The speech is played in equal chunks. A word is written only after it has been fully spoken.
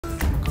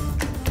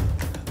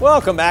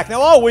Welcome back.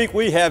 Now, all week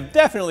we have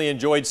definitely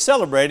enjoyed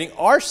celebrating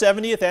our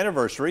 70th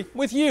anniversary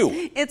with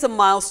you. It's a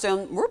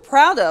milestone we're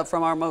proud of,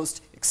 from our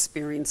most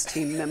experienced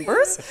team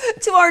members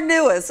to our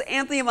newest.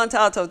 Anthony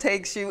Montalto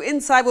takes you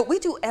inside what we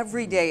do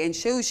every day and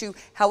shows you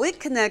how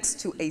it connects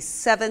to a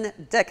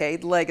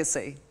 7-decade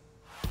legacy.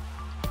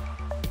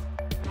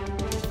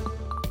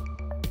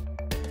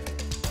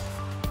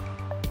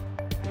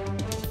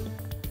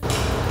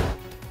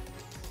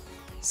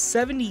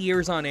 "70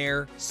 years on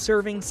air,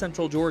 serving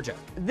Central Georgia.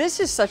 This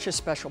is such a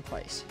special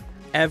place.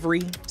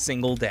 Every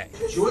single day.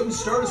 Jordan,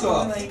 start us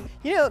off.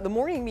 You know, the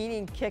morning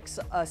meeting kicks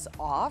us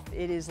off.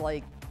 It is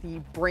like the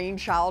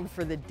brainchild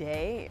for the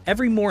day.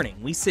 Every morning,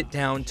 we sit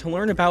down to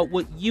learn about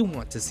what you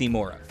want to see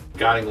more of.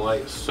 Guiding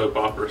Light soap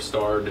opera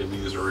star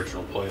debuts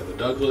original play of the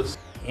Douglas.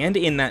 And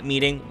in that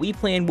meeting, we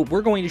plan what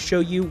we're going to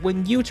show you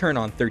when you turn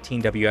on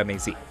 13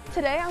 WMAZ.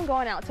 Today I'm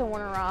going out to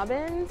Warner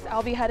Robins.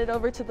 I'll be headed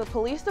over to the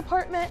police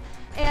department,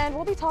 and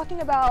we'll be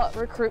talking about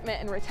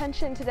recruitment and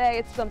retention today.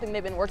 It's something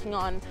they've been working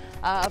on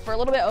for a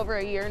little bit over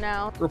a year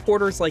now.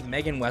 Reporters like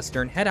Megan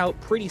Western head out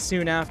pretty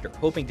soon after,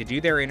 hoping to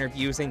do their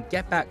interviews and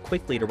get back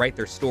quickly to write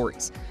their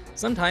stories.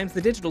 Sometimes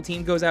the digital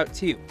team goes out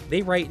too.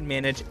 They write and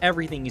manage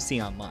everything you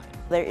see online.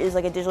 There is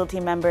like a digital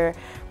team member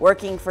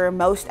working for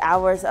most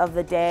hours of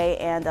the day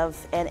and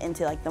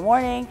into like the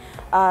morning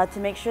to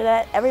make sure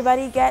that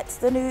everybody gets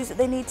the news that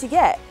they need to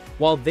get.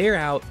 While they're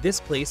out, this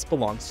place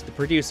belongs to the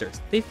producers.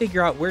 They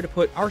figure out where to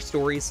put our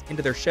stories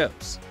into their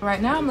shows.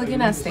 Right now I'm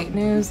looking at state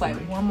news, like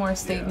one more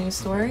state news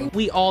story.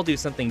 We all do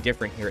something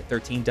different here at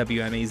 13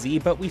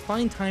 WMAZ, but we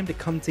find time to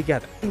come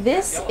together.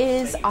 This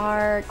is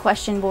our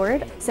question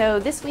board.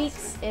 So this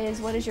week's is,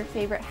 what is your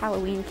favorite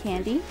Halloween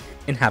candy?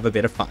 And have a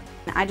bit of fun.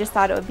 I just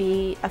thought it would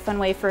be a fun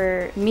way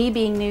for me,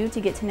 being new,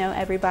 to get to know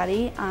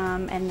everybody,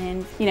 and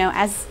then, you know,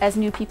 as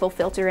new people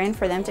filter in,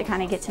 for them to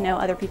kind of get to know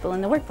other people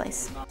in the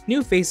workplace.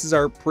 New faces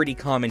are pretty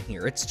common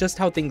here. It's just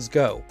how things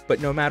go.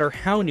 But no matter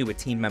how new a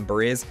team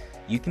member is,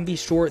 you can be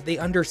sure they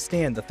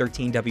understand the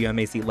 13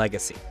 WMAZ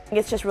legacy.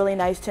 It's just really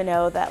nice to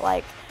know that,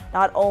 like,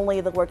 not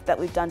only the work that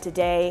we've done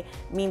today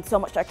means so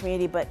much to our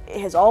community, but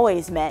it has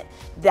always meant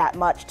that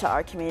much to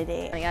our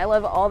community. I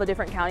love all the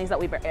different counties that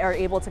we are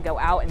able to go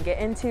out and get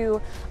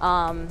into,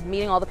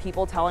 meeting all the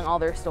people, telling all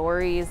their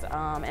stories,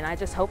 and I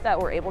just hope that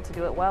we're able to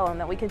do it well and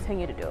that we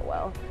continue to do it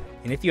well.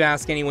 And if you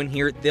ask anyone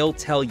here, they'll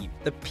tell you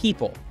the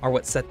people are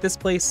what set this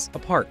place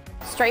apart.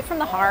 Straight from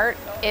the heart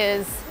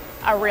is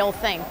a real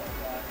thing.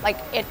 Like,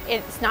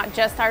 it's not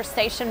just our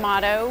station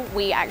motto,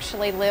 we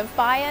actually live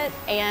by it,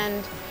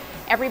 and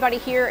everybody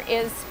here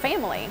is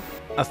family.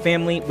 A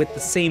family with the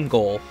same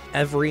goal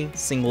every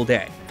single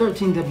day.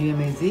 13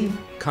 WMAZ.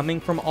 Coming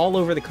from all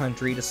over the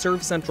country to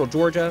serve Central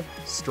Georgia,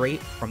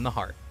 straight from the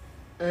heart.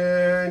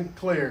 And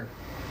clear.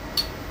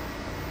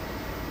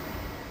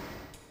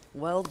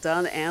 Well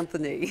done,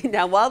 Anthony.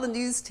 Now, while the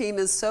news team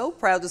is so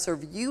proud to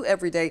serve you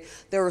every day,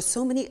 there are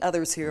so many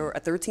others here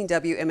at 13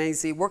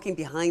 WMAZ working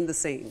behind the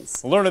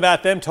scenes. We'll learn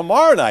about them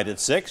tomorrow night at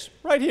 6,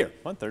 right here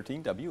on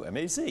 13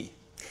 WMAZ.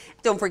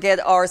 Don't forget,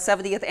 our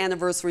 70th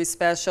anniversary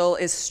special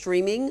is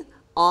streaming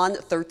on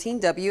 13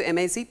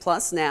 WMAZ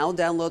Plus now.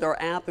 Download our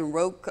app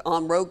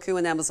on Roku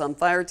and Amazon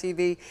Fire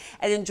TV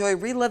and enjoy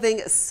reliving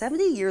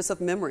 70 years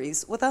of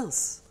memories with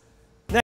us.